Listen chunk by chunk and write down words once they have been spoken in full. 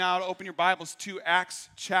Now to open your Bibles to Acts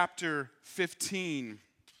chapter 15.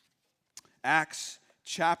 Acts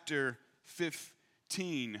chapter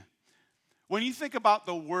 15. When you think about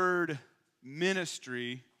the word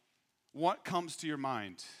ministry, what comes to your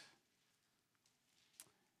mind?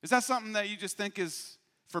 Is that something that you just think is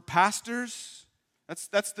for pastors?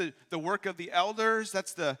 That's the work of the elders.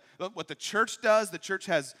 That's what the church does. The church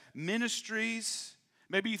has ministries.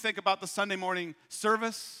 Maybe you think about the Sunday morning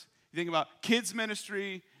service. You think about kids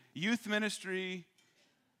ministry, youth ministry,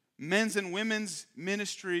 men's and women's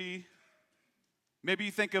ministry. Maybe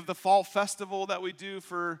you think of the fall festival that we do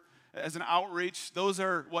as an outreach.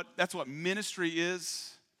 That's what ministry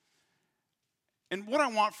is. And what I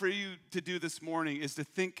want for you to do this morning is to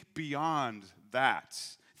think beyond that.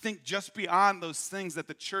 Think just beyond those things that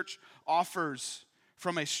the church offers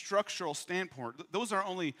from a structural standpoint. Those are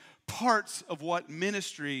only parts of what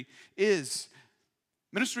ministry is.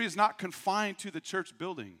 Ministry is not confined to the church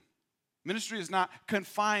building. Ministry is not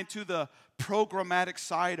confined to the programmatic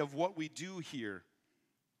side of what we do here.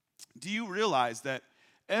 Do you realize that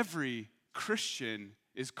every Christian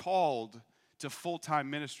is called to full-time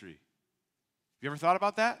ministry? Have you ever thought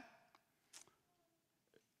about that?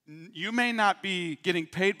 You may not be getting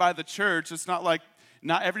paid by the church. It's not like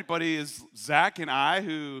not everybody is Zach and I,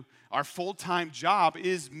 who our full-time job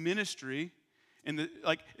is ministry. And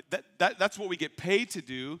that's what we get paid to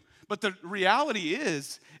do. But the reality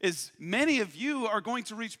is many of you are going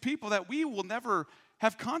to reach people that we will never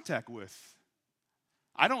have contact with.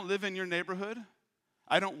 I don't live in your neighborhood.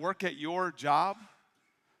 I don't work at your job.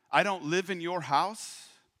 I don't live in your house.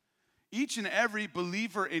 Each and every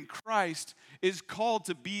believer in Christ is called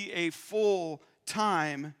to be a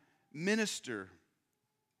full-time minister.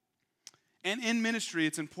 And in ministry,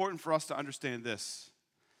 it's important for us to understand this.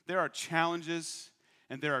 There are challenges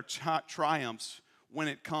and there are triumphs when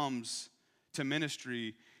it comes to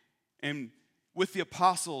ministry. And with the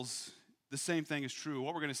apostles, the same thing is true.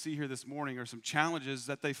 What we're going to see here this morning are some challenges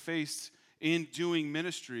that they faced in doing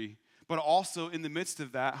ministry, but also in the midst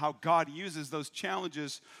of that, how God uses those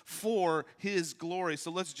challenges for His glory.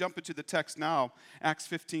 So let's jump into the text now, Acts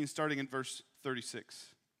 15, starting in verse 36.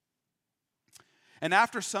 And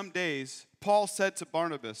after some days, Paul said to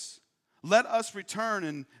Barnabas, "Let us return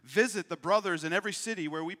and visit the brothers in every city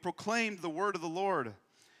where we proclaimed the word of the Lord,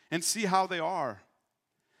 and see how they are."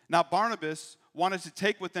 Now Barnabas wanted to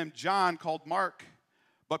take with them John, called Mark,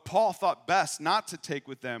 but Paul thought best not to take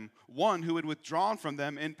with them one who had withdrawn from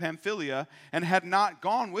them in Pamphylia and had not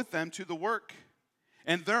gone with them to the work.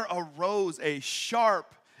 And there arose a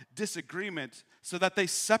sharp disagreement, so that they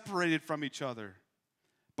separated from each other.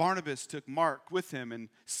 Barnabas took Mark with him and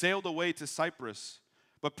sailed away to Cyprus.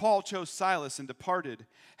 But Paul chose Silas and departed,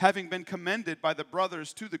 having been commended by the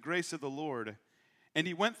brothers to the grace of the Lord. And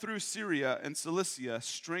he went through Syria and Cilicia,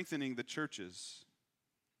 strengthening the churches.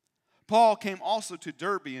 Paul came also to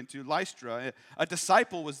Derbe and to Lystra. A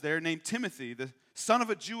disciple was there named Timothy, the son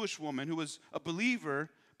of a Jewish woman who was a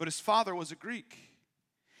believer, but his father was a Greek.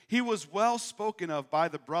 He was well spoken of by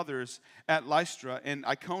the brothers at Lystra and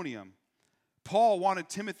Iconium. Paul wanted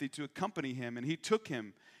Timothy to accompany him, and he took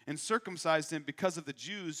him and circumcised him because of the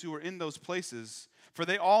Jews who were in those places, for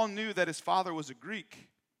they all knew that his father was a Greek.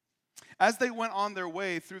 As they went on their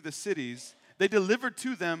way through the cities, they delivered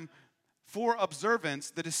to them for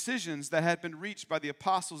observance the decisions that had been reached by the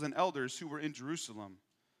apostles and elders who were in Jerusalem.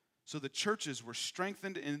 So the churches were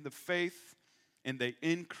strengthened in the faith, and they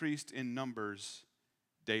increased in numbers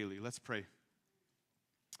daily. Let's pray.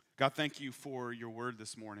 God, thank you for your word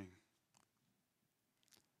this morning.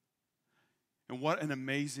 And what an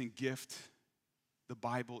amazing gift the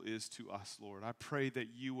Bible is to us, Lord. I pray that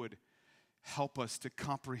you would help us to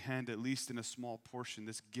comprehend, at least in a small portion,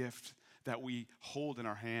 this gift that we hold in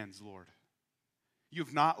our hands, Lord.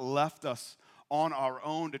 You've not left us on our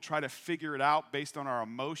own to try to figure it out based on our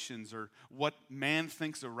emotions or what man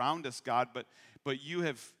thinks around us, God, but you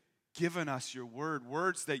have given us your word,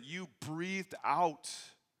 words that you breathed out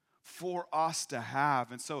for us to have.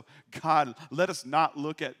 And so, God, let us not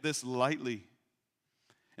look at this lightly.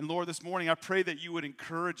 And Lord, this morning, I pray that you would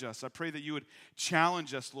encourage us. I pray that you would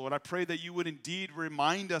challenge us, Lord. I pray that you would indeed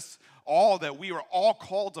remind us all that we are all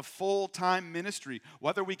called to full-time ministry.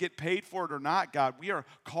 Whether we get paid for it or not, God, we are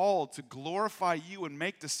called to glorify you and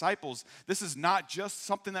make disciples. This is not just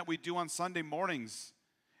something that we do on Sunday mornings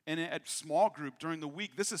and at small group during the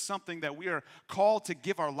week. This is something that we are called to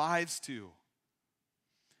give our lives to.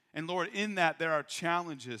 And Lord, in that there are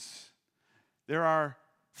challenges. There are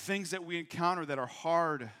things that we encounter that are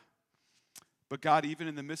hard. But God, even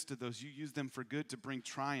in the midst of those, you use them for good to bring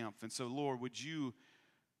triumph. And so, Lord, would you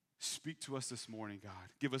Speak to us this morning, God.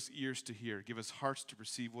 Give us ears to hear. Give us hearts to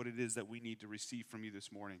perceive what it is that we need to receive from you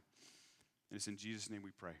this morning. And it's in Jesus' name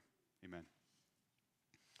we pray. Amen.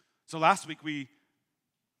 So last week we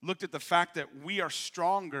looked at the fact that we are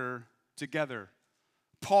stronger together.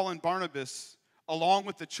 Paul and Barnabas, along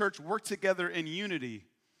with the church, worked together in unity.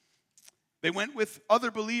 They went with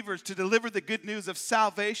other believers to deliver the good news of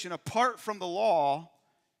salvation apart from the law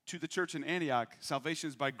to the church in Antioch. Salvation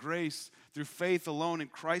is by grace through faith alone in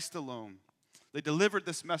Christ alone. They delivered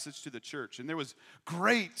this message to the church, and there was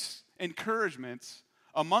great encouragement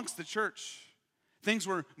amongst the church. Things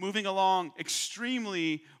were moving along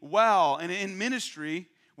extremely well, and in ministry,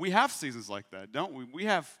 we have seasons like that, don't we? We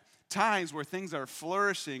have times where things are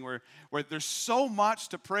flourishing, where there's so much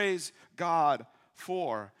to praise God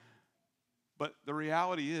for. But the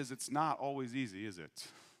reality is, it's not always easy, is it?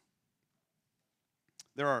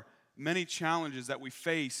 There are many challenges that we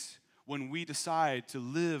face when we decide to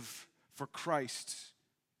live for Christ.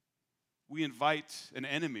 We invite an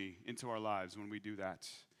enemy into our lives when we do that.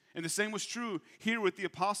 And the same was true here with the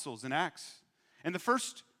apostles in Acts. And the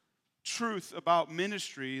first truth about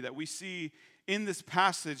ministry that we see in this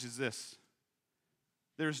passage is this: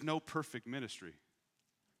 there is no perfect ministry.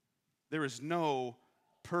 There is no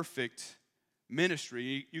perfect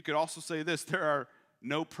ministry. You could also say this: there are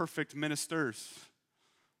no perfect ministers.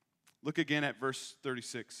 Look again at verse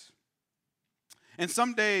 36. And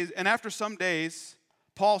after some days,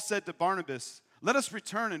 Paul said to Barnabas, "Let us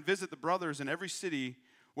return and visit the brothers in every city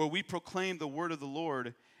where we proclaim the word of the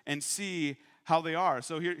Lord and see how they are."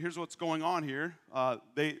 So here's what's going on here.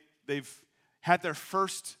 They've had their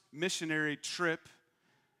first missionary trip,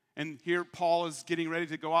 and here Paul is getting ready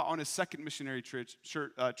to go out on his second missionary trip.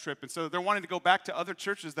 And so they're wanting to go back to other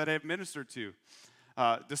churches that they have ministered to.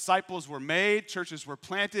 Disciples were made, churches were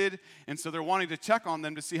planted, and so they're wanting to check on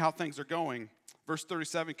them to see how things are going. Verse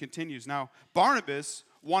 37 continues. Now, Barnabas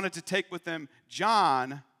wanted to take with them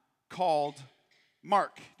John, called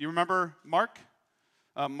Mark. Do you remember Mark?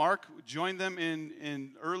 Mark joined them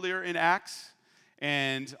earlier in Acts,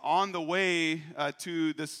 and on the way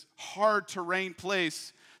to this hard terrain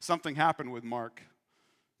place, something happened with Mark.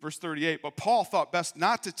 Verse 38, but Paul thought best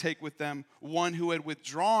not to take with them one who had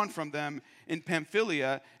withdrawn from them in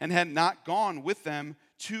Pamphylia and had not gone with them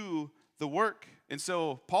to the work. And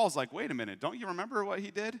so Paul's like, wait a minute, don't you remember what he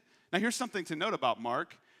did? Now here's something to note about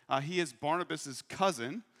Mark. He is Barnabas'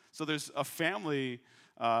 cousin, so there's a family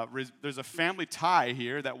tie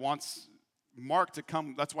here that wants Mark to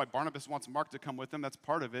come. That's why Barnabas wants Mark to come with him. That's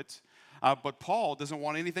part of it. But Paul doesn't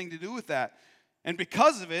want anything to do with that. And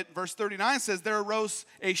because of it, verse 39 says, there arose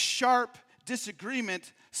a sharp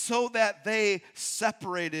disagreement so that they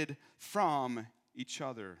separated from each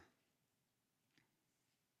other.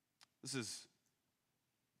 This is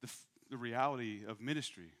the reality of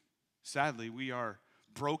ministry. Sadly, we are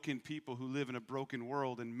broken people who live in a broken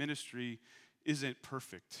world, and ministry isn't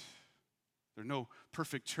perfect. There are no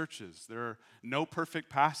perfect churches. There are no perfect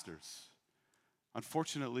pastors.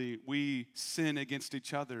 Unfortunately, we sin against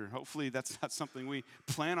each other. Hopefully, that's not something we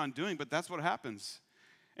plan on doing, but that's what happens.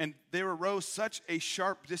 And there arose such a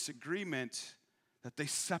sharp disagreement that they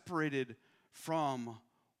separated from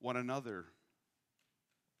one another.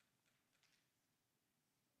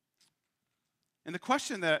 And the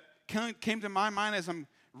question that came to my mind as I'm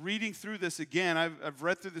reading through this again, I've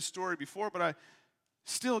read through this story before, but I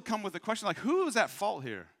still come with the question, like, who was at fault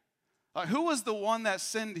here? Who was the one that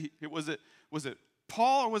sinned? Was it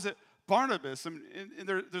Paul or was it Barnabas? And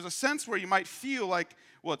there's a sense where you might feel like,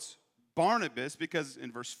 well, it's Barnabas, because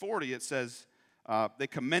in verse 40 it says, they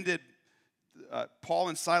commended Paul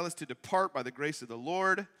and Silas to depart by the grace of the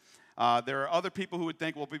Lord. There are other people who would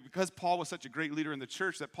think, well, because Paul was such a great leader in the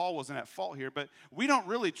church, that Paul wasn't at fault here. But we don't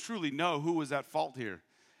really truly know who was at fault here.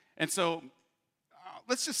 And so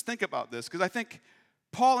let's just think about this, because I think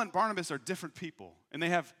Paul and Barnabas are different people, and they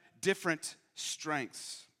have different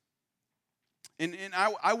strengths. And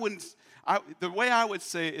the way I would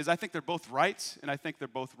say it is, I think they're both right, and I think they're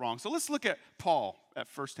both wrong. So let's look at Paul at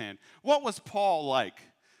first hand. What was Paul like?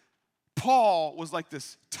 Paul was like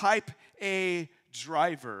this type A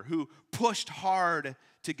driver who pushed hard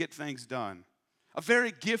to get things done. A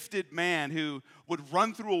very gifted man who would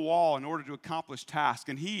run through a wall in order to accomplish tasks,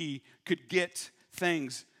 and he could get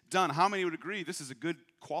things done. How many would agree this is a good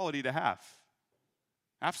quality to have?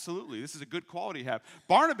 Absolutely, this is a good quality to have.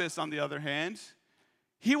 Barnabas, on the other hand,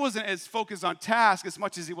 he wasn't as focused on task as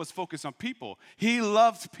much as he was focused on people. He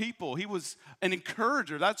loved people. He was an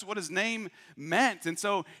encourager. That's what his name meant. And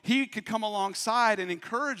so he could come alongside and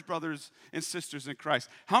encourage brothers and sisters in Christ.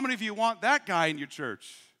 How many of you want that guy in your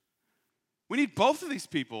church? We need both of these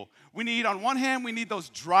people. We need, on one hand, we need those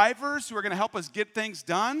drivers who are going to help us get things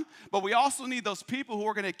done, but we also need those people who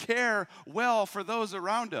are going to care well for those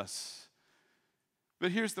around us.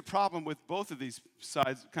 But here's the problem with both of these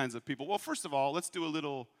kinds of people. Well, first of all, let's do a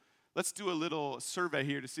little survey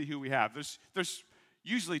here to see who we have. There's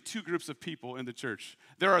usually two groups of people in the church.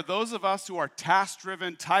 There are those of us who are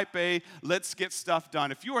task-driven, type A, let's get stuff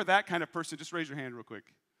done. If you are that kind of person, just raise your hand real quick.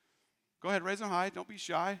 Go ahead, raise them high. Don't be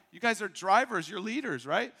shy. You guys are drivers. You're leaders,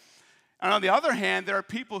 right? And on the other hand, there are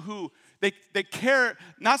people who they care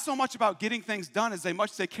not so much about getting things done as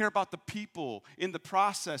they care about the people in the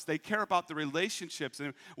process. They care about the relationships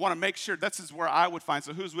and want to make sure. This is where I would find.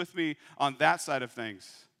 So who's with me on that side of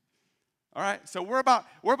things? All right. So we're about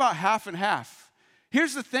half and half.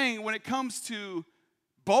 Here's the thing: when it comes to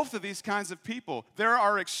both of these kinds of people, there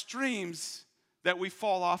are extremes that we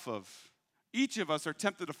fall off of. Each of us are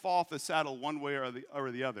tempted to fall off the saddle one way or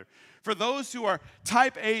the other. For those who are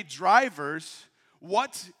type A drivers,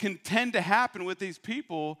 what can tend to happen with these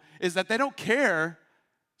people is that they don't care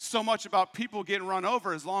so much about people getting run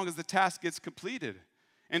over as long as the task gets completed.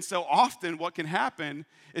 And so often what can happen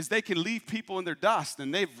is they can leave people in their dust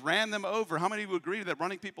and they've ran them over. How many of you agree that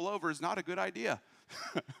running people over is not a good idea?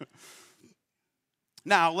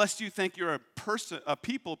 Now, lest you think you're a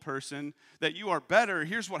people person, that you are better,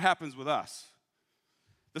 here's what happens with us.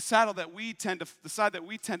 The side that we tend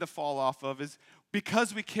to fall off of is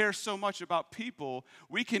because we care so much about people,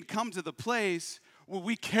 we can come to the place where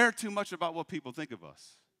we care too much about what people think of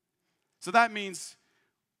us. So that means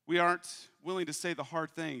we aren't willing to say the hard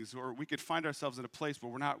things, or we could find ourselves in a place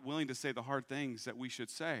where we're not willing to say the hard things that we should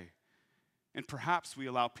say. And perhaps we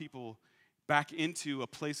allow people back into a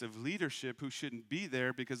place of leadership who shouldn't be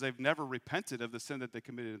there because they've never repented of the sin that they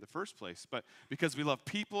committed in the first place. But because we love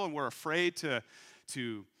people and we're afraid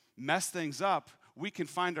to mess things up, we can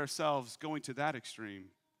find ourselves going to that extreme.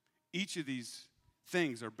 Each of these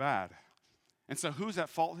things are bad. And so who's at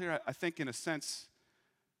fault here? I think in a sense,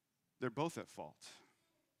 they're both at fault.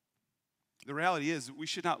 The reality is we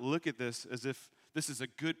should not look at this as if this is a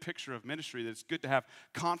good picture of ministry, that it's good to have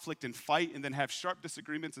conflict and fight and then have sharp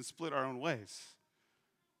disagreements and split our own ways.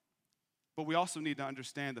 But we also need to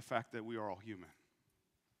understand the fact that we are all human.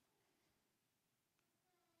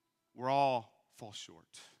 We're all fall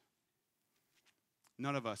short.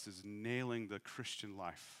 None of us is nailing the Christian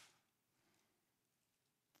life.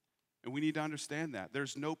 And we need to understand that.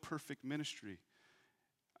 There's no perfect ministry.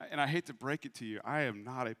 And I hate to break it to you, I am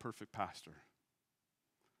not a perfect pastor.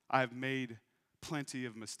 I have made plenty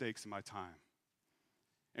of mistakes in my time.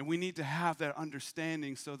 And we need to have that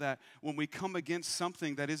understanding so that when we come against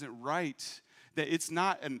something that isn't right, that it's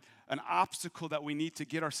not an obstacle that we need to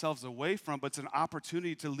get ourselves away from, but it's an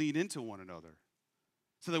opportunity to lean into one another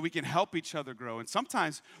so that we can help each other grow. And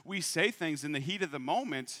sometimes we say things in the heat of the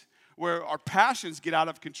moment where our passions get out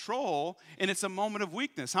of control, and it's a moment of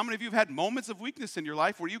weakness. How many of you have had moments of weakness in your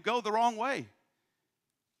life where you go the wrong way?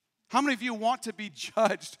 How many of you want to be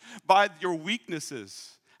judged by your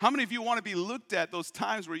weaknesses? How many of you want to be looked at those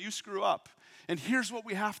times where you screw up? And here's what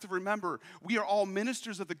we have to remember. We are all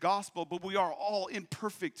ministers of the gospel, but we are all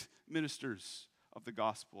imperfect ministers of the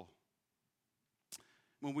gospel.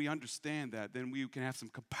 When we understand that, then we can have some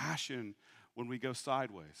compassion when we go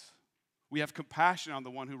sideways. We have compassion on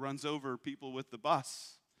the one who runs over people with the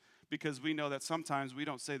bus because we know that sometimes we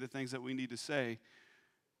don't say the things that we need to say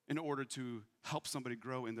in order to help somebody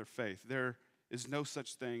grow in their faith. There is no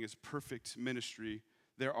such thing as perfect ministry.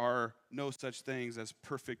 There are no such things as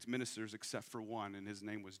perfect ministers except for one, and his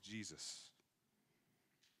name was Jesus.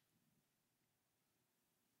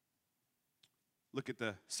 Look at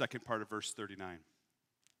the second part of verse 39.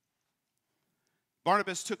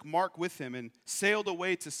 Barnabas took Mark with him and sailed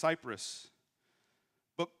away to Cyprus.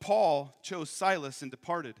 But Paul chose Silas and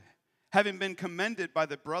departed, having been commended by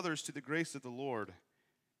the brothers to the grace of the Lord.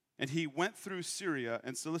 And he went through Syria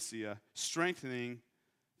and Cilicia, strengthening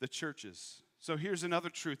the churches. So here's another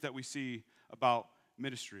truth that we see about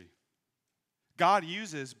ministry. God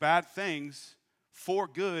uses bad things for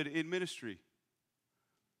good in ministry.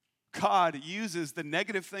 God uses the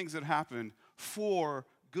negative things that happen for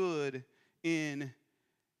good in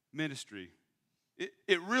ministry.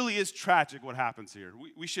 It really is tragic what happens here.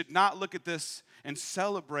 We should not look at this and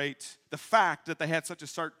celebrate the fact that they had such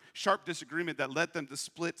a sharp disagreement that led them to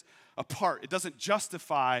split apart. It doesn't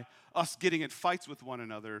justify us getting in fights with one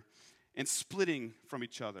another and splitting from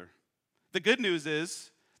each other. The good news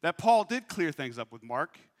is that Paul did clear things up with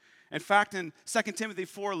Mark. In fact, in 2 Timothy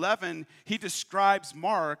 4:11, he describes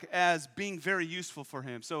Mark as being very useful for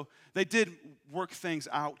him. So they did work things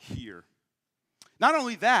out here. Not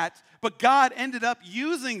only that, but God ended up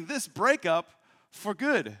using this breakup for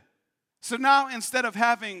good. So now instead of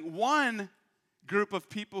having one group of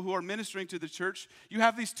people who are ministering to the church, you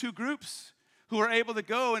have these two groups who are able to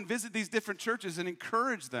go and visit these different churches and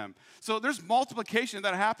encourage them. So there's multiplication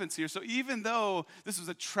that happens here. So even though this was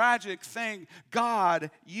a tragic thing,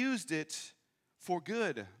 God used it for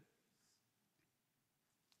good.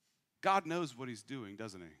 God knows what he's doing,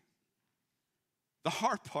 doesn't he? The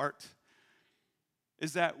hard part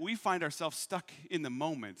is that we find ourselves stuck in the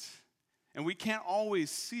moment, and we can't always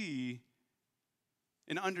see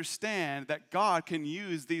and understand that God can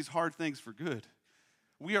use these hard things for good.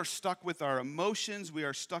 We are stuck with our emotions. We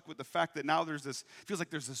are stuck with the fact that now feels like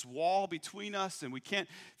there's this wall between us, and we can't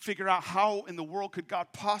figure out how in the world could God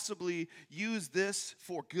possibly use this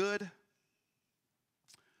for good.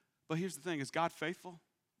 But here's the thing, is God faithful?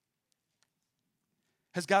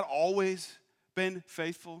 Has God always been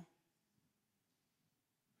faithful?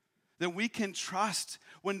 Then we can trust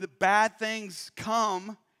when the bad things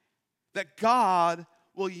come that God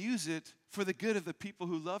will use it for the good of the people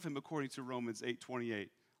who love him, according to Romans 8:28.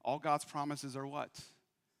 All God's promises are what?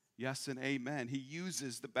 Yes and amen. He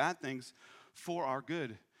uses the bad things for our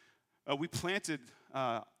good. We planted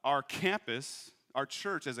our campus, our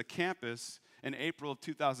church as a campus in April of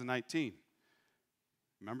 2019.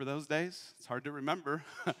 Remember those days? It's hard to remember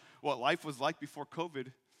what life was like before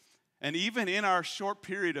COVID. And even in our short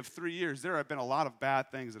period of 3 years, there have been a lot of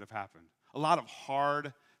bad things that have happened. A lot of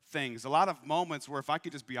hard things. A lot of moments where, if I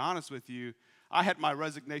could just be honest with you, I had my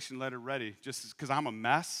resignation letter ready just because I'm a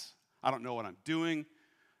mess. I don't know what I'm doing.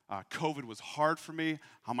 COVID was hard for me.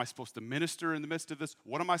 How am I supposed to minister in the midst of this?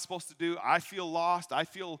 What am I supposed to do? I feel lost. I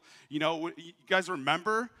feel, you guys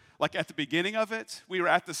remember, like at the beginning of it, we were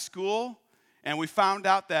at the school, and we found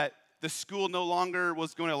out that the school no longer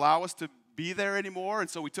was going to allow us to be there anymore. And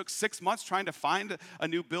so we took 6 months trying to find a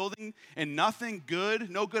new building, and nothing good,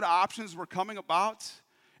 no good options were coming about.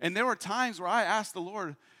 And there were times where I asked the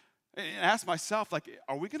Lord and asked myself, like,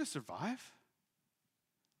 are we going to survive?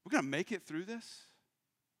 We're going to make it through this?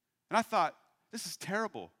 And I thought, this is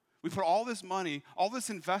terrible. We put all this money, all this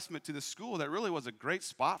investment to the school that really was a great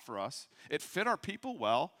spot for us. It fit our people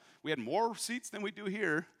well. We had more seats than we do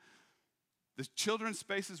here. The children's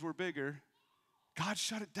spaces were bigger. God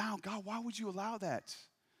shut it down. God, why would you allow that?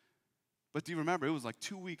 But do you remember, it was like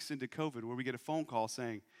 2 weeks into COVID where we get a phone call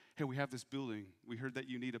saying, hey, we have this building. We heard that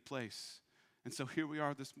you need a place. And so here we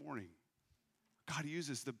are this morning. God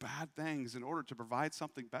uses the bad things in order to provide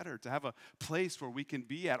something better, to have a place where we can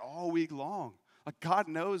be at all week long. Like, God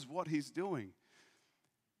knows what he's doing.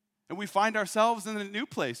 And we find ourselves in a new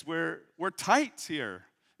place where we're tight here.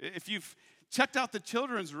 If you've checked out the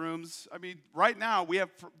children's rooms, I mean, right now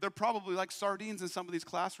they're probably like sardines in some of these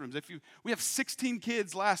classrooms. We have 16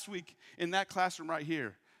 kids last week in that classroom right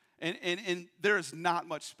here. And there is not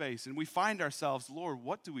much space. And we find ourselves, Lord,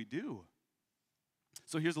 what do we do?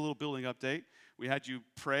 So here's a little building update. We had you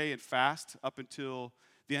pray and fast up until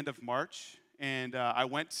the end of March. And I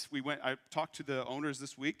talked to the owners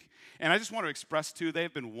this week. And I just want to express, too,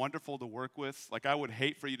 they've been wonderful to work with. Like, I would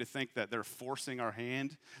hate for you to think that they're forcing our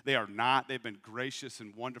hand. They are not. They've been gracious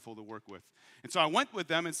and wonderful to work with. And so I went with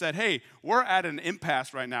them and said, hey, we're at an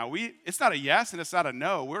impasse right now. It's not a yes and it's not a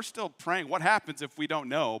no. We're still praying. What happens if we don't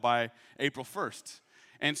know by April 1st?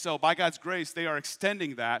 And so by God's grace, they are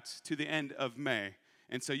extending that to the end of May.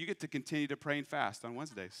 And so you get to continue to pray and fast on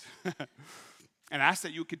Wednesdays. And ask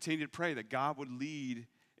that you would continue to pray that God would lead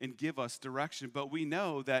and give us direction. But we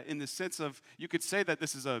know that in the sense of, you could say that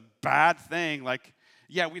this is a bad thing. Like,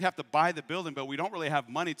 yeah, we'd have to buy the building, but we don't really have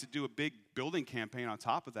money to do a big building campaign on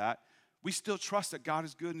top of that. We still trust that God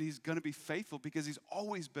is good and he's going to be faithful because he's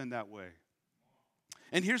always been that way.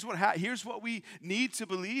 And here's what we need to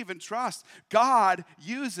believe and trust. God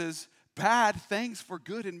uses bad things for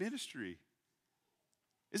good in ministry.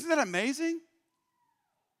 Isn't that amazing?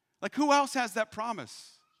 Like, who else has that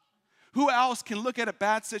promise? Who else can look at a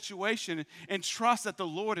bad situation and trust that the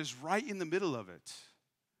Lord is right in the middle of it?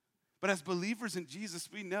 But as believers in Jesus,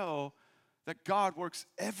 we know that God works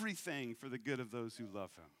everything for the good of those who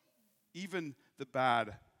love him, even the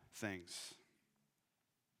bad things.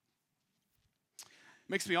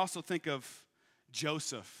 Makes me also think of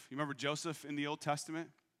Joseph. You remember Joseph in the Old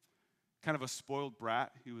Testament? Kind of a spoiled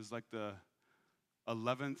brat. He was like the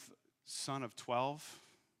 11th son of 12.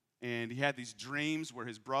 And he had these dreams where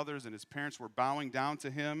his brothers and his parents were bowing down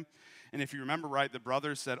to him. And if you remember right, the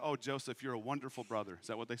brothers said, oh, Joseph, you're a wonderful brother. Is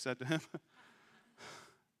that what they said to him?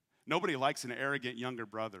 Nobody likes an arrogant younger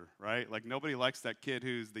brother, right? Like nobody likes that kid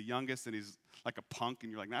who's the youngest and he's like a punk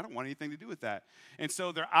and you're like, "No, I don't want anything to do with that." And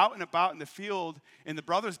so they're out and about in the field and the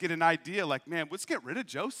brothers get an idea like, "Man, let's get rid of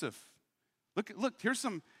Joseph. Look, here's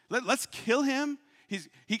let's kill him.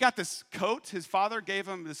 He got this coat. His father gave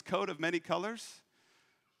him this coat of many colors.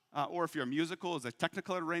 Or if you're a musical, it's a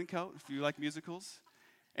Technicolor raincoat if you like musicals.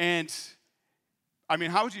 And I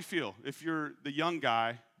mean, how would you feel if you're the young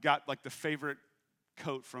guy got like the favorite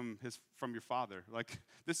coat from your father? Like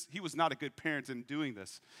this, he was not a good parent in doing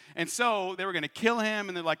this. And so they were going to kill him,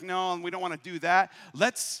 and they're like, "No, we don't want to do that.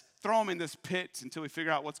 Let's throw him in this pit until we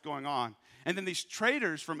figure out what's going on." And then these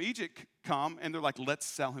traders from Egypt come, and they're like, "Let's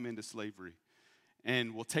sell him into slavery.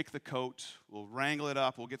 And we'll take the coat, we'll wrangle it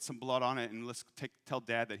up, we'll get some blood on it, and let's tell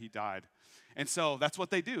Dad that he died." And so that's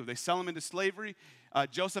what they do. They sell him into slavery.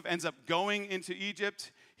 Joseph ends up going into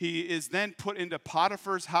Egypt. He is then put into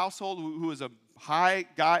Potiphar's household, who was a guy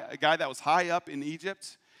that was high up in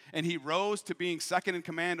Egypt. And he rose to being second in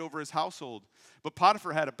command over his household. But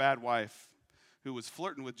Potiphar had a bad wife who was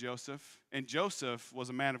flirting with Joseph. And Joseph was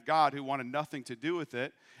a man of God who wanted nothing to do with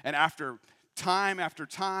it. And after time after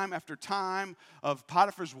time after time of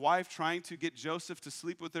Potiphar's wife trying to get Joseph to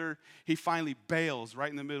sleep with her, he finally bails right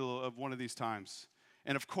in the middle of one of these times.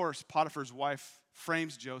 And of course, Potiphar's wife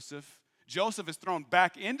frames Joseph. Joseph is thrown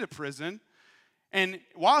back into prison. And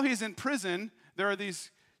while he's in prison, there are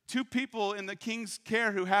these two people in the king's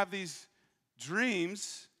care who have these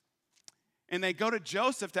dreams. And they go to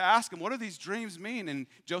Joseph to ask him, "What do these dreams mean?" And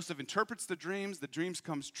Joseph interprets the dreams. The dreams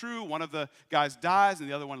comes true. One of the guys dies and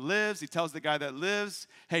the other one lives. He tells the guy that lives,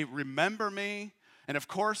 "Hey, remember me." And of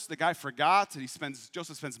course, the guy forgot, and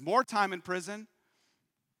Joseph spends more time in prison.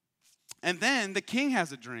 And then the king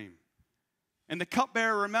has a dream. And the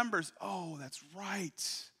cupbearer remembers, "Oh, that's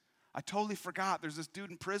right. I totally forgot. There's this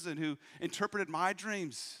dude in prison who interpreted my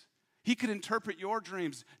dreams. He could interpret your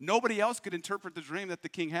dreams. Nobody else could interpret the dream that the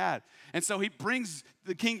king had." And so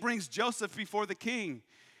the king brings Joseph before the king.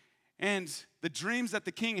 And the dreams that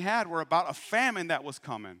the king had were about a famine that was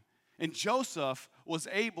coming. And Joseph was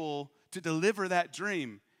able to deliver that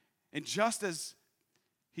dream. And just as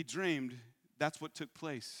he dreamed, that's what took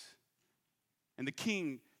place. And the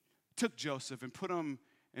king took Joseph and put him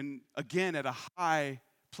again at a high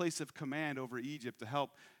place of command over Egypt to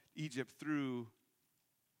help Egypt through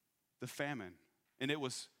the famine. And it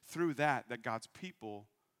was through that God's people,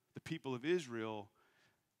 the people of Israel,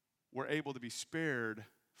 were able to be spared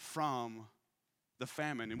from the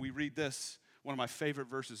famine. And we read this, one of my favorite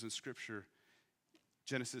verses in Scripture,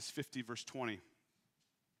 Genesis 50, verse 20.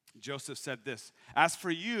 Joseph said this, "As for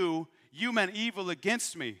you, you meant evil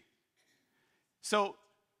against me." So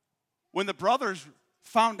when the brothers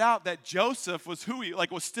found out that Joseph was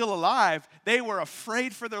was still alive, they were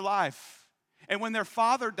afraid for their life. And when their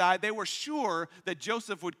father died, they were sure that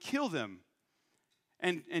Joseph would kill them.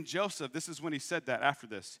 And Joseph, this is when he said that after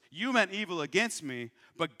this, "You meant evil against me,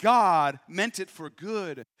 but God meant it for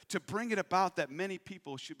good, to bring it about that many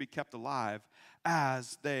people should be kept alive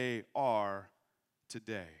as they are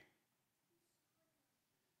today."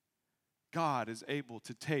 God is able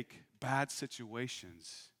to take bad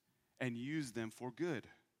situations and use them for good.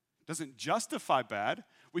 Doesn't justify bad.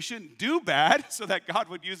 We shouldn't do bad so that God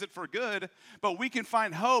would use it for good. But we can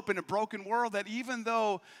find hope in a broken world that even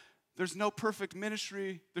though there's no perfect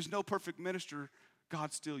ministry, there's no perfect minister,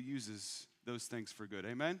 God still uses those things for good.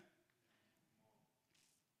 Amen?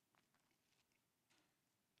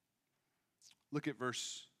 Look at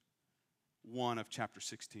verse 1 of chapter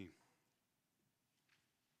 16.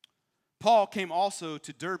 "Paul came also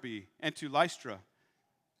to Derbe and to Lystra.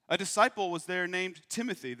 A disciple was there named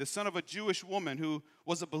Timothy, the son of a Jewish woman who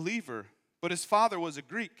was a believer, but his father was a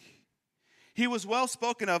Greek. He was well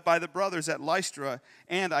spoken of by the brothers at Lystra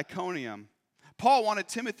and Iconium. Paul wanted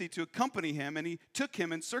Timothy to accompany him, and he took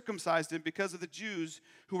him and circumcised him because of the Jews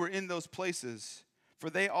who were in those places, for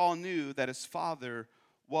they all knew that his father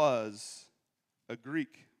was a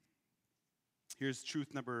Greek." Here's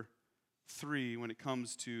truth number 3 when it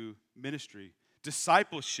comes to ministry.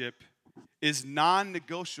 Discipleship is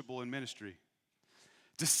non-negotiable in ministry.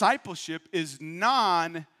 Discipleship is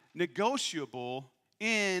non-negotiable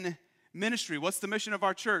in ministry. What's the mission of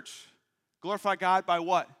our church? Glorify God by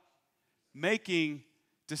what? Making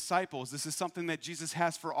disciples. This is something that Jesus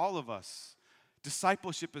has for all of us.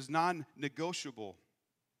 Discipleship is non-negotiable.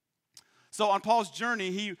 So on Paul's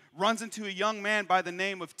journey, he runs into a young man by the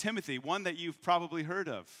name of Timothy, one that you've probably heard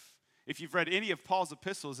of. If you've read any of Paul's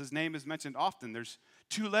epistles, his name is mentioned often. There's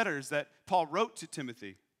 2 letters that Paul wrote to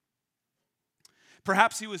Timothy.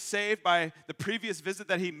 Perhaps he was saved by the previous visit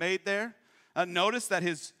that he made there. Notice that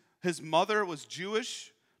his mother was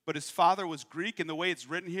Jewish, but his father was Greek, and the way it's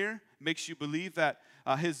written here makes you believe that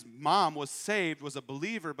his mom was saved, was a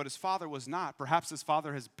believer, but his father was not. Perhaps his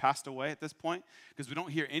father has passed away at this point because we don't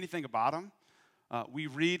hear anything about him. We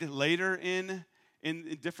read later in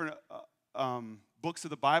different books of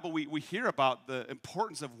the Bible, we hear about the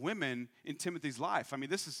importance of women in Timothy's life. I mean,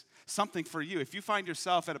 this is something for you. If you find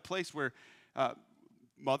yourself at a place where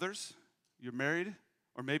mothers, you're married,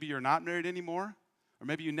 or maybe you're not married anymore, or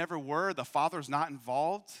maybe you never were, the father's not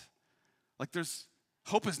involved, like there's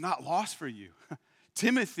hope is not lost for you.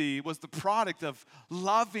 Timothy was the product of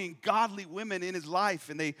loving, godly women in his life,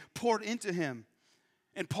 and they poured into him.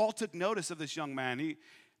 And Paul took notice of this young man.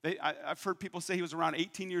 I've heard people say he was around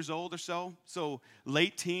 18 years old or so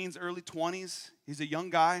late teens, early 20s. He's a young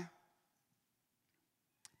guy.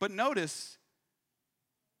 But notice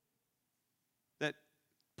that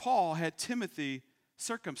Paul had Timothy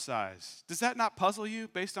circumcised. Does that not puzzle you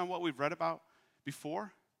based on what we've read about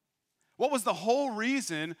before? What was the whole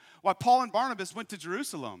reason why Paul and Barnabas went to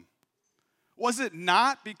Jerusalem? Was it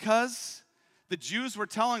not because the Jews were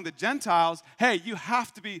telling the Gentiles, hey, you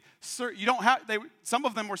have to be, some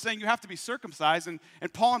of them were saying you have to be circumcised, and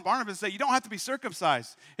Paul and Barnabas say you don't have to be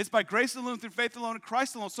circumcised. It's by grace alone, through faith alone, in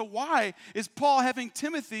Christ alone. So why is Paul having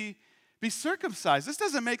Timothy be circumcised? This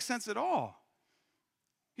doesn't make sense at all.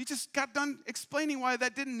 He just got done explaining why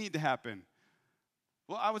that didn't need to happen.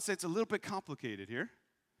 Well, I would say it's a little bit complicated here.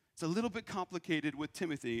 It's a little bit complicated with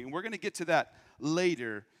Timothy, and we're going to get to that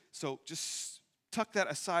later. So just tuck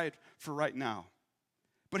that aside for right now.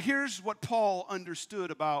 But here's what Paul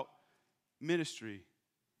understood about ministry.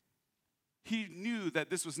 He knew that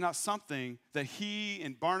this was not something that he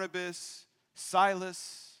and Barnabas,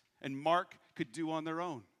 Silas, and Mark could do on their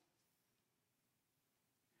own.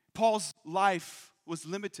 Paul's life was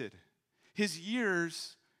limited. His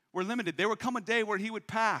years were limited. There would come a day where he would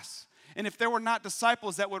pass. And if there were not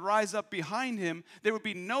disciples that would rise up behind him, there would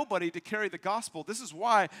be nobody to carry the gospel. This is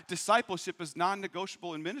why discipleship is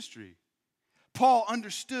non-negotiable in ministry. Paul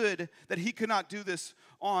understood that he could not do this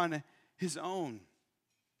on his own.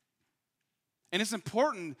 And it's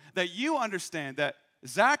important that you understand that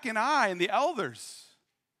Zach and I and the elders,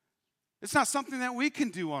 it's not something that we can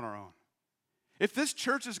do on our own. If this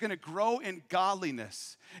church is going to grow in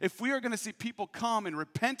godliness, if we are going to see people come and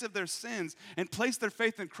repent of their sins and place their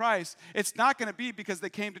faith in Christ, it's not going to be because they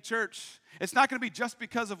came to church. It's not going to be just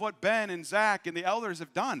because of what Ben and Zach and the elders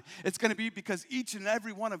have done. It's going to be because each and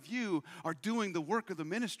every one of you are doing the work of the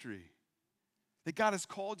ministry that God has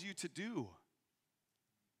called you to do.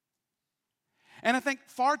 And I think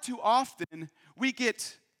far too often we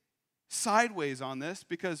get sideways on this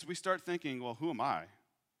because we start thinking, well, who am I?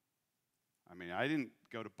 I mean, I didn't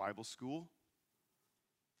go to Bible school.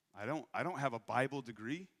 I don't have a Bible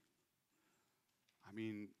degree. I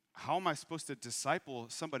mean, how am I supposed to disciple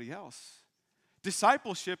somebody else?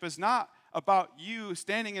 Discipleship is not about you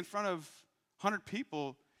standing in front of 100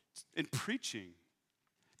 people and preaching.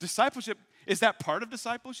 Discipleship, is that part of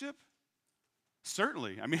discipleship?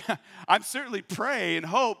 Certainly. I mean, I certainly pray and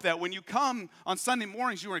hope that when you come on Sunday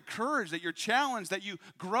mornings, you are encouraged, that you're challenged, that you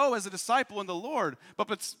grow as a disciple in the Lord.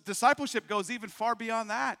 But discipleship goes even far beyond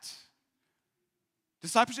that.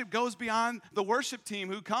 Discipleship goes beyond the worship team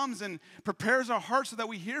who comes and prepares our hearts so that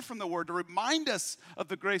we hear from the Word to remind us of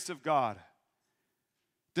the grace of God.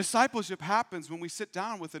 Discipleship happens when we sit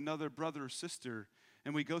down with another brother or sister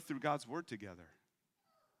and we go through God's Word together.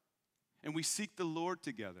 And we seek the Lord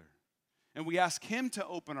together. And we ask Him to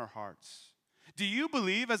open our hearts. Do you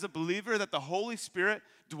believe as a believer that the Holy Spirit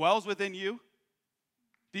dwells within you?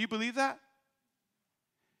 Do you believe that?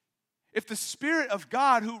 If the Spirit of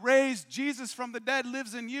God who raised Jesus from the dead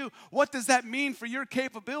lives in you, what does that mean for your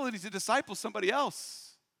capability to disciple somebody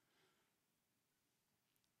else?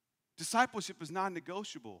 Discipleship is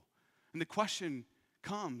non-negotiable. And the question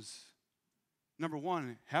comes, number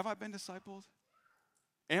one, have I been discipled?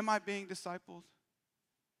 Am I being discipled?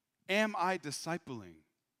 Am I discipling?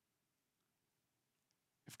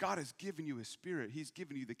 If God has given you His Spirit, He's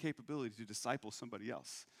given you the capability to disciple somebody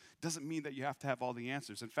else. Doesn't mean that you have to have all the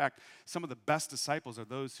answers. In fact, some of the best disciples are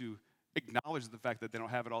those who acknowledge the fact that they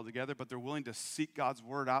don't have it all together, but they're willing to seek God's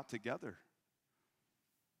Word out together.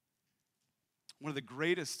 One of the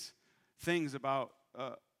greatest things about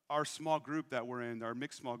our small group that we're in, our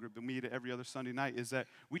mixed small group that we meet every other Sunday night, is that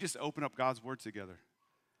we just open up God's Word together.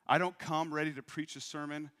 I don't come ready to preach a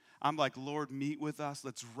sermon. I'm like, Lord, meet with us.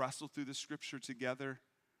 Let's wrestle through the Scripture together.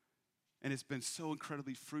 And it's been so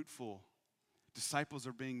incredibly fruitful. Disciples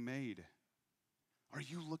are being made. Are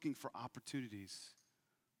you looking for opportunities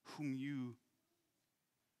whom you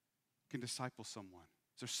can disciple someone?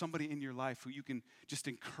 Is there somebody in your life who you can just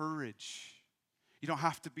encourage? You don't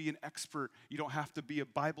have to be an expert. You don't have to be a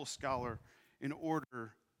Bible scholar in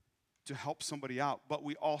order to help somebody out. But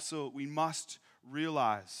we must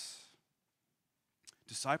realize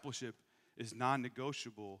discipleship is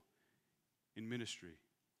non-negotiable in ministry.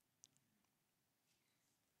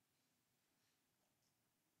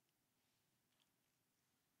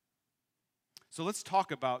 So let's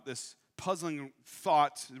talk about this puzzling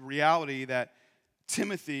thought, reality that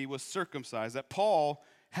Timothy was circumcised, that Paul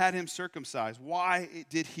had him circumcised. Why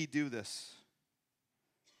did he do this?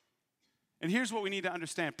 And here's what we need to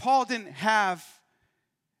understand. Paul didn't have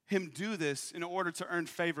him do this in order to earn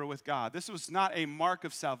favor with God. This was not a mark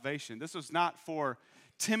of salvation. This was not for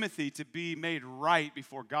Timothy to be made right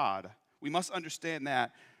before God. We must understand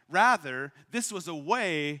that. Rather, this was a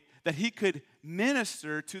way that he could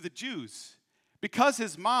minister to the Jews. Because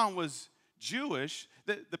his mom was Jewish,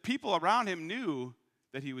 the people around him knew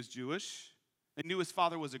that he was Jewish. They knew his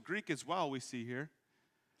father was a Greek as well, we see here.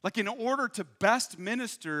 Like, in order to best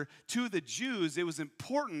minister to the Jews, it was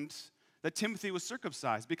important that Timothy was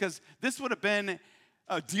circumcised, because this would have been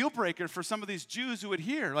a deal breaker for some of these Jews who would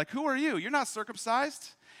hear, like, who are you? You're not circumcised.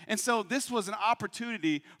 And so this was an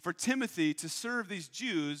opportunity for Timothy to serve these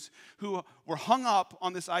Jews who were hung up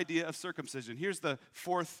on this idea of circumcision. Here's the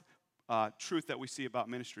fourth truth that we see about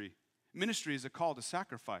ministry. Ministry is a call to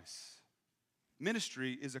sacrifice.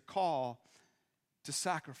 Ministry is a call to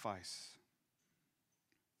sacrifice.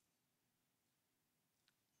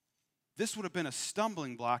 This would have been a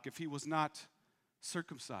stumbling block if he was not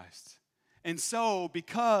circumcised. And so,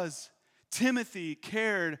 because Timothy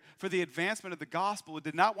cared for the advancement of the gospel and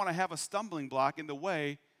did not want to have a stumbling block in the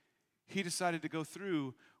way, he decided to go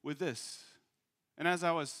through with this. And as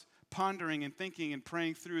I was pondering and thinking and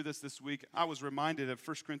praying through this week, I was reminded of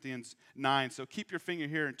 1 Corinthians 9. So keep your finger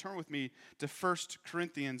here and turn with me to 1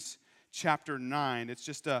 Corinthians chapter 9. It's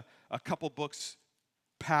just a couple books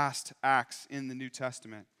past Acts in the New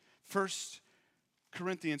Testament. 1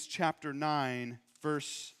 Corinthians chapter 9,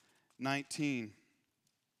 verse 19.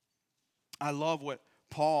 I love what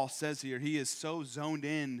Paul says here. He is so zoned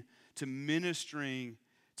in to ministering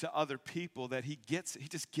to other people that he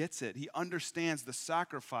just gets it. He understands the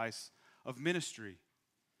sacrifice of ministry.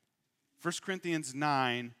 1 Corinthians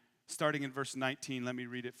 9, starting in verse 19, let me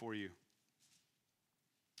read it for you.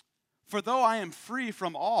 For though I am free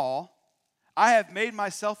from all, I have made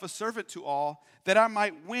myself a servant to all, that I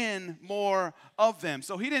might win more of them.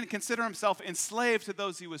 So he didn't consider himself enslaved to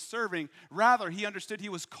those he was serving. Rather, he understood he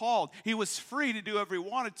was called. He was free to do whatever he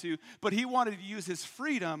wanted to, but he wanted to use his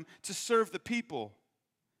freedom to serve the people.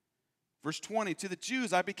 Verse 20, to the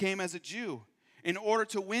Jews I became as a Jew, in order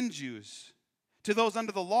to win Jews. To those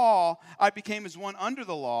under the law I became as one under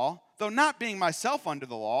the law, though not being myself under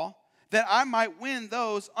the law, that I might win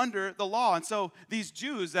those under the law. And so these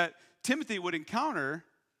Jews that Timothy would encounter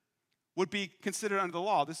would be considered under the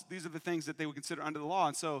law. These are the things that they would consider under the law.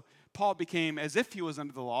 And so Paul became as if he was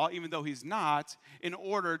under the law, even though he's not, in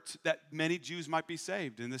order that many Jews might be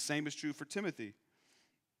saved. And the same is true for Timothy.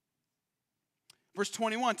 Verse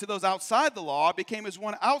 21, to those outside the law, I became as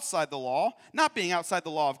one outside the law, not being outside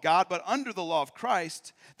the law of God, but under the law of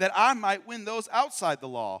Christ, that I might win those outside the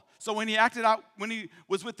law. So when he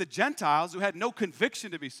was with the Gentiles who had no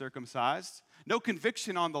conviction to be circumcised, no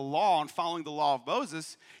conviction on the law and following the law of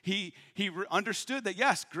Moses, he understood that,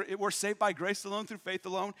 yes, we're saved by grace alone, through faith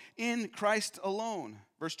alone, in Christ alone.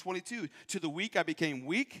 Verse 22, to the weak I became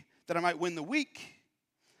weak, that I might win the weak.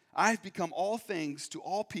 I have become all things to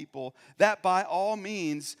all people, that by all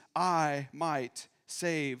means I might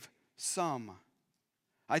save some.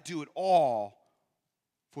 I do it all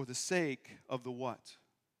for the sake of the what?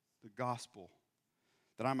 The gospel,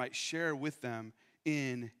 that I might share with them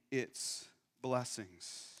in its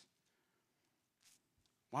blessings.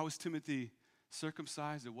 Why was Timothy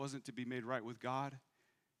circumcised? It wasn't to be made right with God.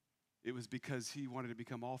 It was because he wanted to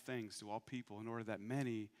become all things to all people in order that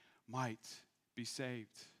many might be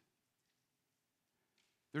saved.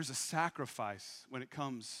 There's a sacrifice when it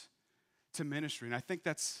comes to ministry, and I think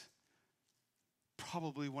that's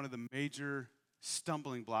probably one of the major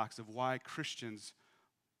stumbling blocks of why Christians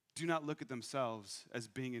do not look at themselves as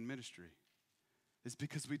being in ministry. Is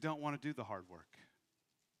because we don't want to do the hard work.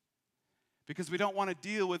 Because we don't want to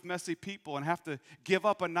deal with messy people and have to give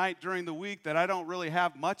up a night during the week that I don't really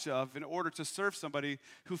have much of in order to serve somebody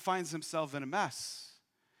who finds himself in a mess.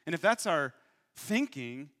 And if that's our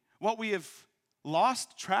thinking, what we have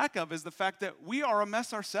lost track of is the fact that we are a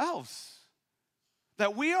mess ourselves.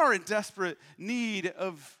 That we are in desperate need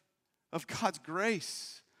of God's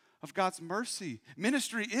grace, of God's mercy.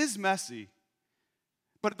 Ministry is messy.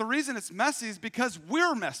 But the reason it's messy is because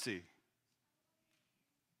we're messy.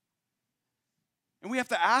 And we have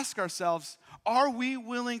to ask ourselves, are we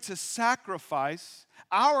willing to sacrifice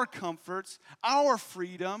our comforts, our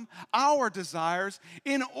freedom, our desires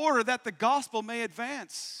in order that the gospel may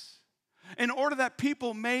advance? In order that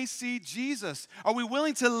people may see Jesus? Are we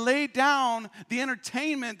willing to lay down the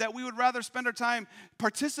entertainment that we would rather spend our time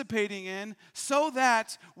participating in so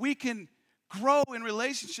that we can grow in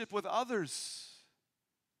relationship with others?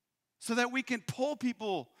 So that we can pull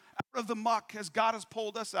people out of the muck as God has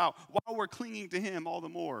pulled us out while we're clinging to Him all the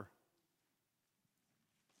more.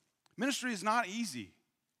 Ministry is not easy.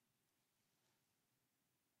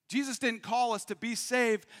 Jesus didn't call us to be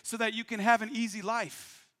saved so that you can have an easy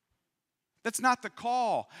life. That's not the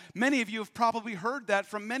call. Many of you have probably heard that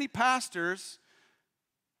from many pastors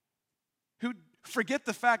who forget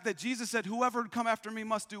the fact that Jesus said, whoever would come after me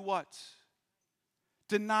must do what?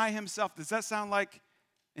 Deny himself. Does that sound like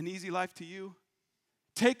an easy life to you?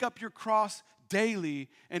 Take up your cross daily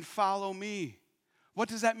and follow me. What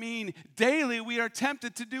does that mean? Daily we are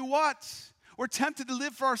tempted to do what? We're tempted to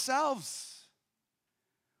live for ourselves.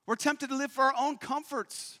 We're tempted to live for our own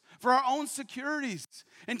comforts, for our own securities.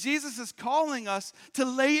 And Jesus is calling us to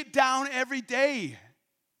lay it down every day,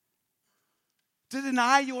 to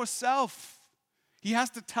deny yourself. He has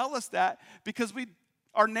to tell us that because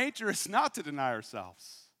our nature is not to deny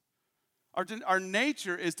ourselves. Our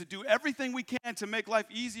nature is to do everything we can to make life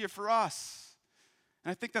easier for us.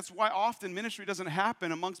 And I think that's why often ministry doesn't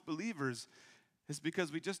happen amongst believers, is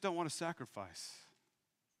because we just don't want to sacrifice.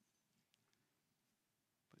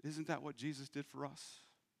 But isn't that what Jesus did for us?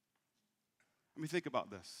 I mean, think about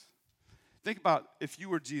this. Think about if you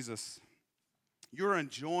were Jesus. You're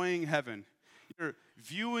enjoying heaven. You're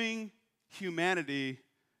viewing humanity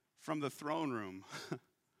from the throne room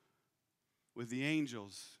with the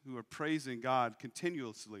angels who are praising God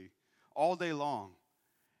continuously all day long.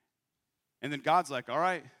 And then God's like, all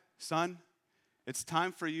right, son, it's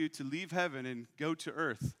time for you to leave heaven and go to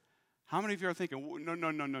earth. How many of you are thinking,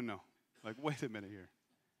 no. Like, wait a minute here.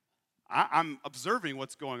 I'm observing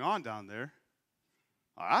what's going on down there.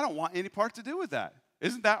 I don't want any part to do with that.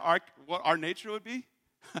 Isn't that what our nature would be?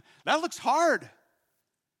 That looks hard.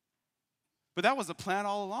 But that was the plan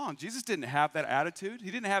all along. Jesus didn't have that attitude.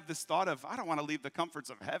 He didn't have this thought of, I don't want to leave the comforts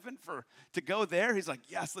of heaven to go there. He's like,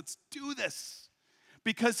 yes, let's do this.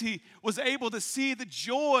 Because he was able to see the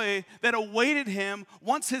joy that awaited him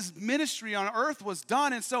once his ministry on earth was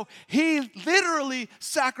done. And so he literally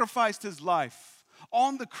sacrificed his life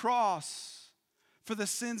on the cross for the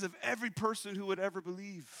sins of every person who would ever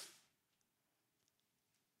believe.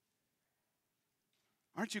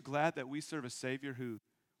 Aren't you glad that we serve a Savior who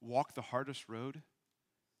walked the hardest road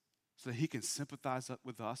so that he can sympathize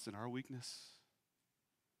with us in our weakness?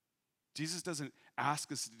 Jesus doesn't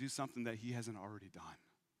ask us to do something that he hasn't already done.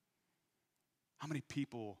 How many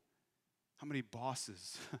people, how many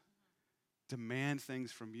bosses demand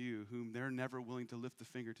things from you whom they're never willing to lift the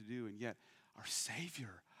finger to do, and yet our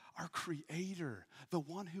Savior, our Creator, the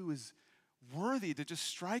one who is worthy to just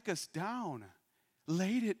strike us down,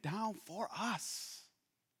 laid it down for us.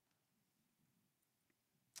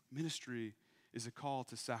 Ministry is a call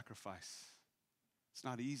to sacrifice. It's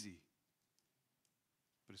not easy,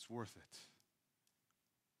 but it's worth it.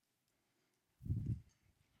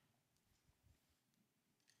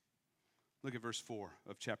 Look at verse 4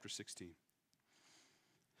 of chapter 16.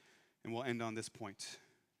 And we'll end on this point.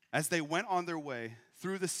 As they went on their way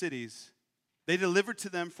through the cities, they delivered to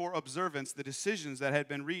them for observance the decisions that had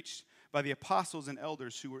been reached by the apostles and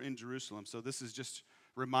elders who were in Jerusalem. So this is just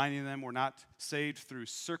reminding them we're not saved through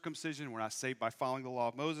circumcision. We're not saved by following the law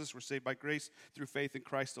of Moses. We're saved by grace through faith in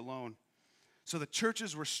Christ alone. So the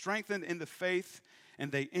churches were strengthened in the faith,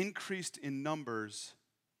 and they increased in numbers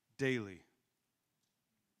daily.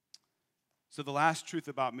 So the last truth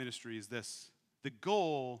about ministry is this. The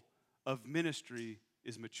goal of ministry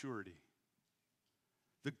is maturity.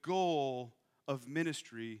 The goal of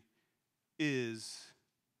ministry is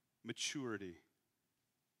maturity.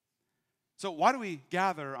 So why do we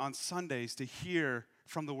gather on Sundays to hear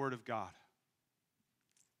from the Word of God?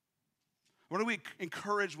 Why do we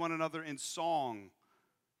encourage one another in song?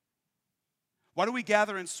 Why do we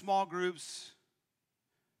gather in small groups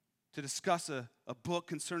to discuss a book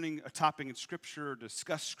concerning a topic in Scripture, or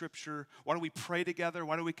discuss Scripture? Why do we pray together?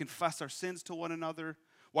 Why do we confess our sins to one another?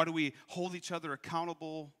 Why do we hold each other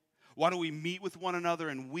accountable? Why do we meet with one another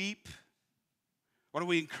and weep? Why do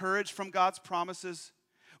we encourage from God's promises?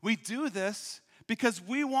 We do this because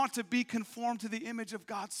we want to be conformed to the image of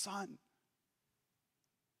God's Son.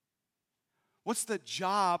 What's the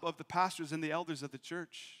job of the pastors and the elders of the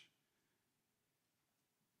church?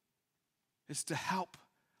 It's to help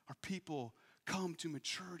our people come to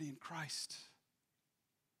maturity in Christ.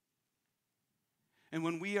 And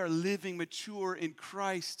when we are living mature in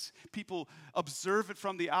Christ, people observe it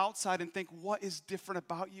from the outside and think, what is different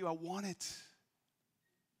about you? I want it.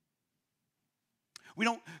 We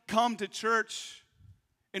don't come to church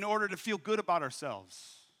in order to feel good about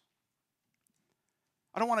ourselves.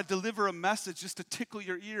 I don't want to deliver a message just to tickle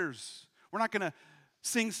your ears. We're not going to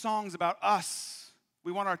sing songs about us.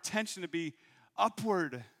 We want our attention to be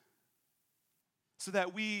upward so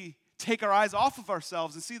that we take our eyes off of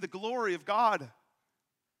ourselves and see the glory of God,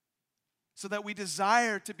 so that we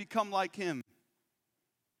desire to become like Him.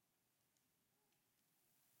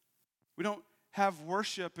 We don't have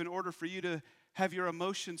worship in order for you to have your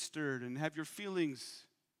emotions stirred and have your feelings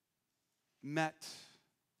met.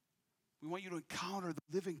 We want you to encounter the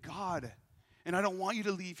living God, and I don't want you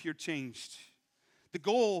to leave here changed. The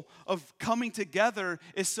goal of coming together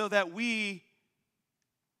is so that we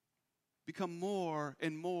become more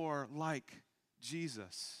and more like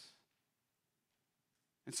Jesus.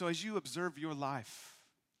 And so as you observe your life,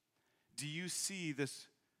 do you see this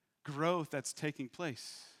growth that's taking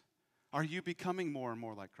place? Are you becoming more and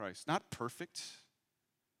more like Christ? Not perfect,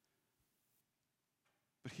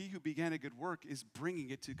 but He who began a good work is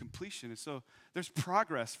bringing it to completion. And so there's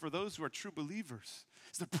progress for those who are true believers.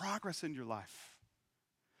 Is there progress in your life?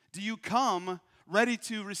 Do you come ready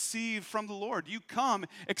to receive from the Lord? Do you come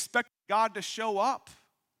expecting God to show up?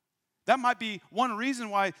 That might be one reason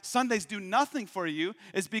why Sundays do nothing for you,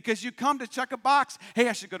 is because you come to check a box. Hey,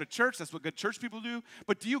 I should go to church. That's what good church people do.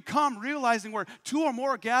 But do you come realizing where two or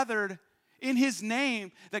more are gathered in His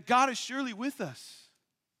name, that God is surely with us?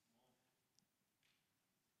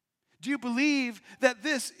 Do you believe that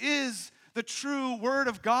this is the true Word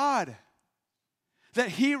of God? That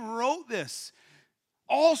He wrote this?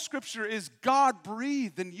 All Scripture is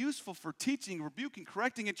God-breathed and useful for teaching, rebuking,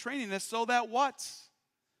 correcting, and training us, so that what?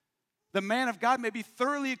 The man of God may be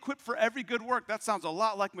thoroughly equipped for every good work. That sounds a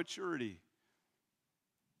lot like maturity.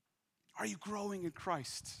 Are you growing in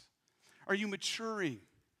Christ? Are you maturing?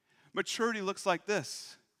 Maturity looks like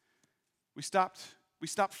this. We stop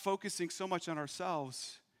focusing so much on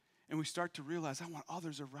ourselves, and we start to realize, I want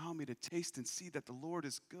others around me to taste and see that the Lord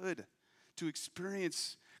is good, to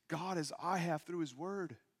experience God as I have through His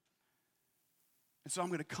Word. And so I'm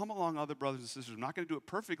going to come along other brothers and sisters. I'm not going to do it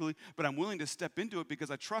perfectly, but I'm willing to step into it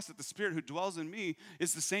because I trust that the Spirit who dwells in me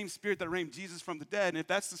is the same Spirit that raised Jesus from the dead. And if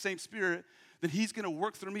that's the same Spirit, then He's going to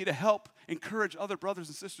work through me to help encourage other brothers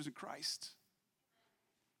and sisters in Christ.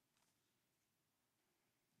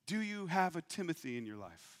 Do you have a Timothy in your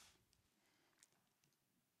life?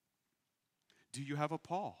 Do you have a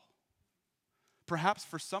Paul? Perhaps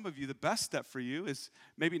for some of you, the best step for you is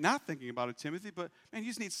maybe not thinking about a Timothy, but man, you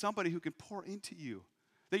just need somebody who can pour into you,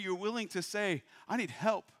 that you're willing to say, I need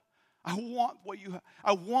help. I want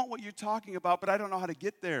what you're talking about, but I don't know how to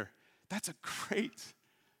get there. That's a great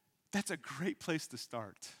place to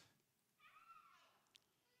start.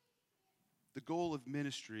 The goal of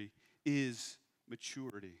ministry is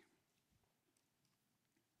maturity.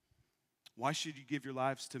 Why should you give your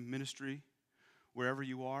lives to ministry wherever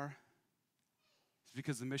you are? It's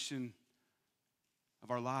because the mission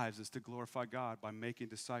of our lives is to glorify God by making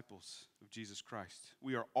disciples of Jesus Christ.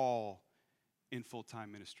 We are all in full-time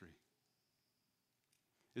ministry.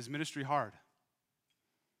 Is ministry hard?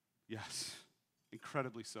 Yes,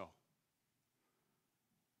 incredibly so.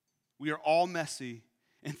 We are all messy,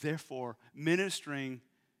 and therefore ministering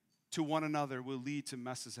to one another will lead to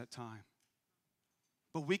messes at times.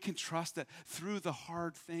 But we can trust that through the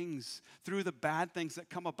hard things, through the bad things that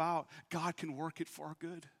come about, God can work it for our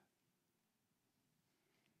good.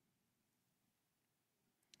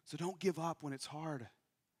 So don't give up when it's hard.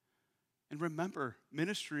 And remember,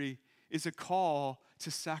 ministry is a call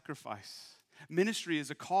to sacrifice. Ministry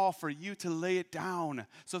is a call for you to lay it down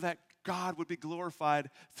so that God would be glorified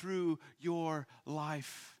through your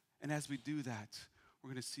life. And as we do that, we're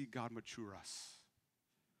going to see God mature us.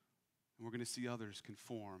 And we're going to see others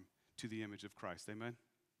conform to the image of Christ. Amen?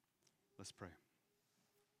 Let's pray.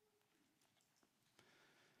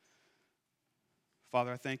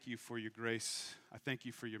 Father, I thank you for your grace. I thank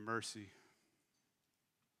you for your mercy.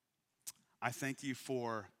 I thank you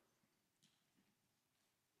for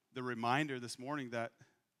the reminder this morning that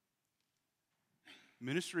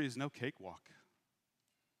ministry is no cakewalk.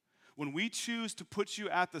 When we choose to put you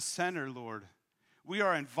at the center, Lord, we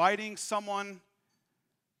are inviting someone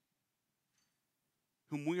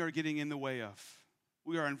whom we are getting in the way of.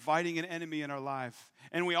 We are inviting an enemy in our life.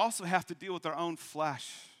 And we also have to deal with our own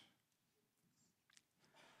flesh.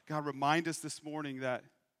 God, remind us this morning that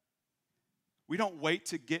we don't wait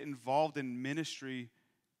to get involved in ministry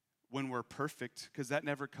when we're perfect, because that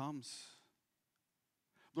never comes.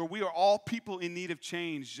 Lord, we are all people in need of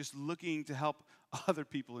change, just looking to help other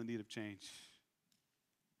people in need of change.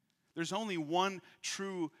 There's only one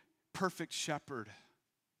true, perfect shepherd,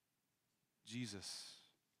 Jesus.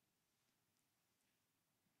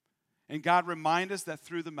 And God, remind us that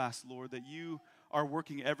through the mess, Lord, that you are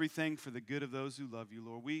working everything for the good of those who love you,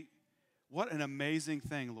 Lord. What an amazing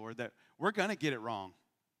thing, Lord, that we're going to get it wrong.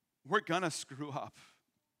 We're going to screw up.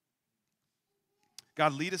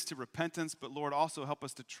 God, lead us to repentance, but Lord, also help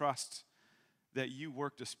us to trust that you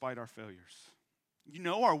work despite our failures. You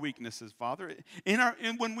know our weaknesses, Father.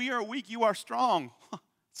 And when we are weak, you are strong.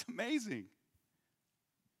 It's amazing.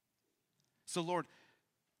 So, Lord,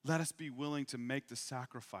 let us be willing to make the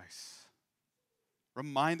sacrifice.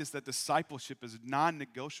 Remind us that discipleship is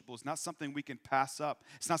non-negotiable. It's not something we can pass up.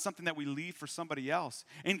 It's not something that we leave for somebody else.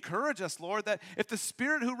 Encourage us, Lord, that if the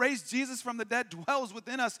Spirit who raised Jesus from the dead dwells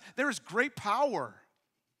within us, there is great power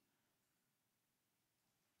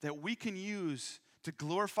that we can use to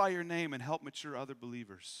glorify your name and help mature other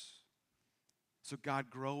believers. So God,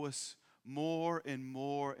 grow us more and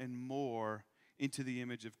more and more into the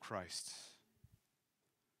image of Christ.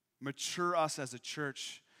 Mature us as a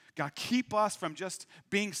church. God, keep us from just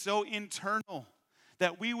being so internal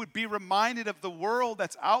that we would be reminded of the world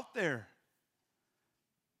that's out there.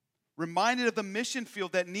 Reminded of the mission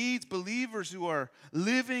field that needs believers who are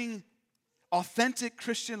living authentic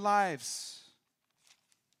Christian lives.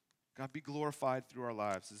 God, be glorified through our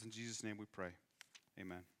lives. It's in Jesus' name we pray.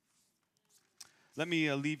 Amen. Let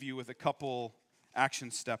me leave you with a couple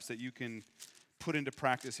action steps that you can put into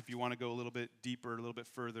practice if you want to go a little bit deeper, a little bit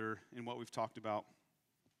further in what we've talked about.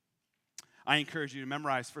 I encourage you to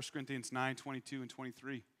memorize 1 Corinthians 9, 22 and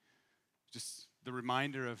 23. Just the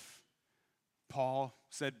reminder of Paul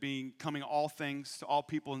said becoming all things to all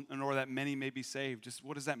people in order that many may be saved. Just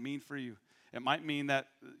what does that mean for you? It might mean that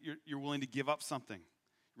you're willing to give up something.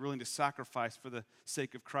 You're willing to sacrifice for the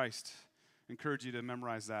sake of Christ. I encourage you to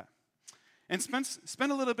memorize that. And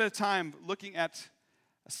spend a little bit of time looking at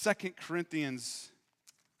 2 Corinthians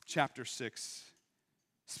chapter 6.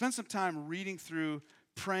 Spend some time reading through,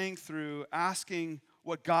 praying through, asking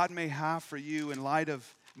what God may have for you in light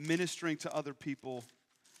of ministering to other people,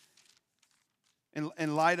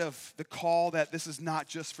 in light of the call that this is not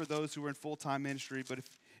just for those who are in full-time ministry, but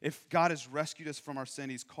if God has rescued us from our sin,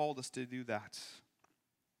 he's called us to do that.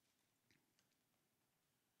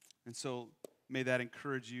 And so may that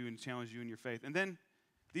encourage you and challenge you in your faith. And then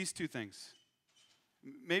these two things.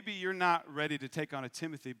 Maybe you're not ready to take on a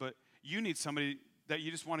Timothy, but you need somebody that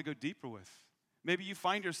you just want to go deeper with. Maybe you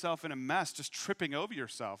find yourself in a mess just tripping over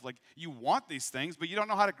yourself. Like you want these things, but you don't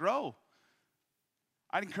know how to grow.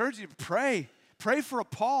 I'd encourage you to pray. Pray for a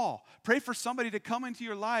Paul. Pray for somebody to come into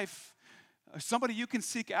your life, somebody you can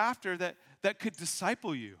seek after that could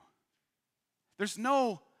disciple you. There's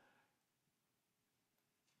nothing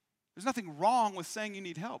wrong with saying you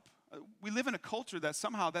need help. We live in a culture that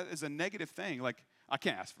somehow that is a negative thing. Like, I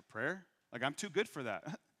can't ask for prayer. Like, I'm too good for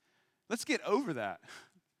that. Let's get over that.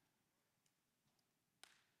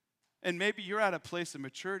 And maybe you're at a place of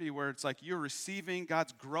maturity where it's like you're receiving,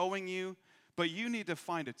 God's growing you, but you need to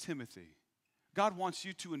find a Timothy. God wants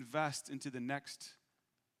you to invest into the next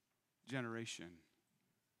generation.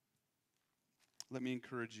 Let me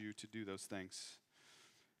encourage you to do those things.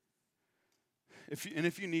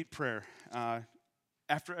 If you need prayer,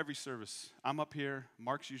 after every service, I'm up here.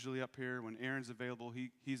 Mark's usually up here. When Aaron's available,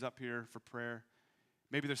 he's up here for prayer.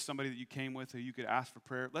 Maybe there's somebody that you came with who you could ask for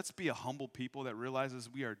prayer. Let's be a humble people that realizes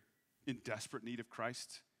we are in desperate need of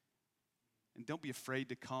Christ. And don't be afraid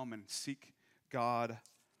to come and seek God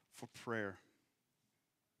for prayer.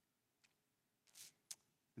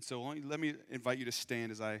 And so let me invite you to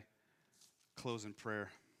stand as I close in prayer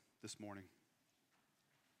this morning.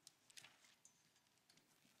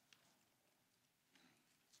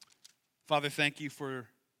 Father, thank you for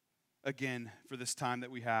this time that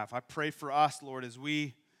we have. I pray for us, Lord, as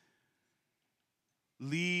we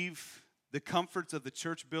leave the comforts of the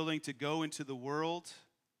church building to go into the world.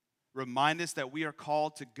 Remind us that we are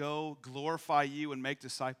called to go glorify you and make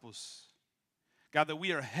disciples. God, that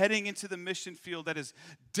we are heading into the mission field that is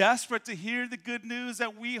desperate to hear the good news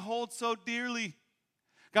that we hold so dearly.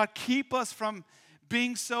 God, keep us from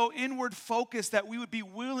being so inward focused that we would be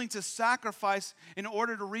willing to sacrifice in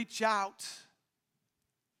order to reach out.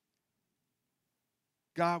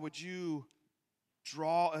 God, would you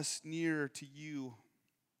draw us near to you?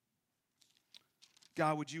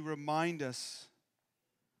 God, would you remind us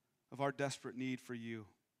of our desperate need for you?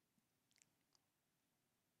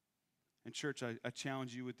 And church, I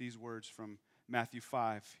challenge you with these words from Matthew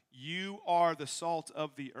 5. You are the salt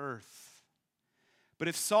of the earth. But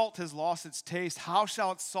if salt has lost its taste, how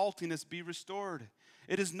shall its saltiness be restored?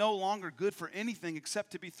 It is no longer good for anything except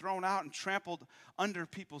to be thrown out and trampled under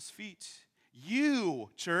people's feet. You,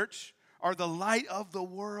 church, are the light of the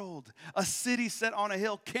world. A city set on a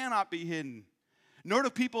hill cannot be hidden. Nor do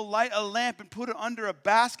people light a lamp and put it under a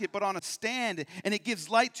basket, but on a stand, and it gives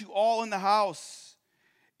light to all in the house.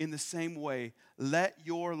 In the same way, let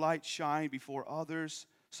your light shine before others,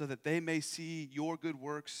 so that they may see your good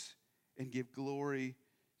works and give glory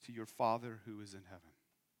to your Father who is in heaven.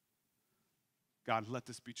 God, let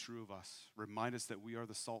this be true of us. Remind us that we are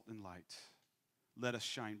the salt and light. Let us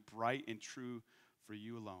shine bright and true for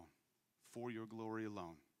you alone, for your glory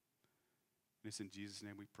alone. And it's in Jesus'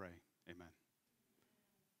 name we pray. Amen.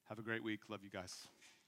 Have a great week. Love you guys.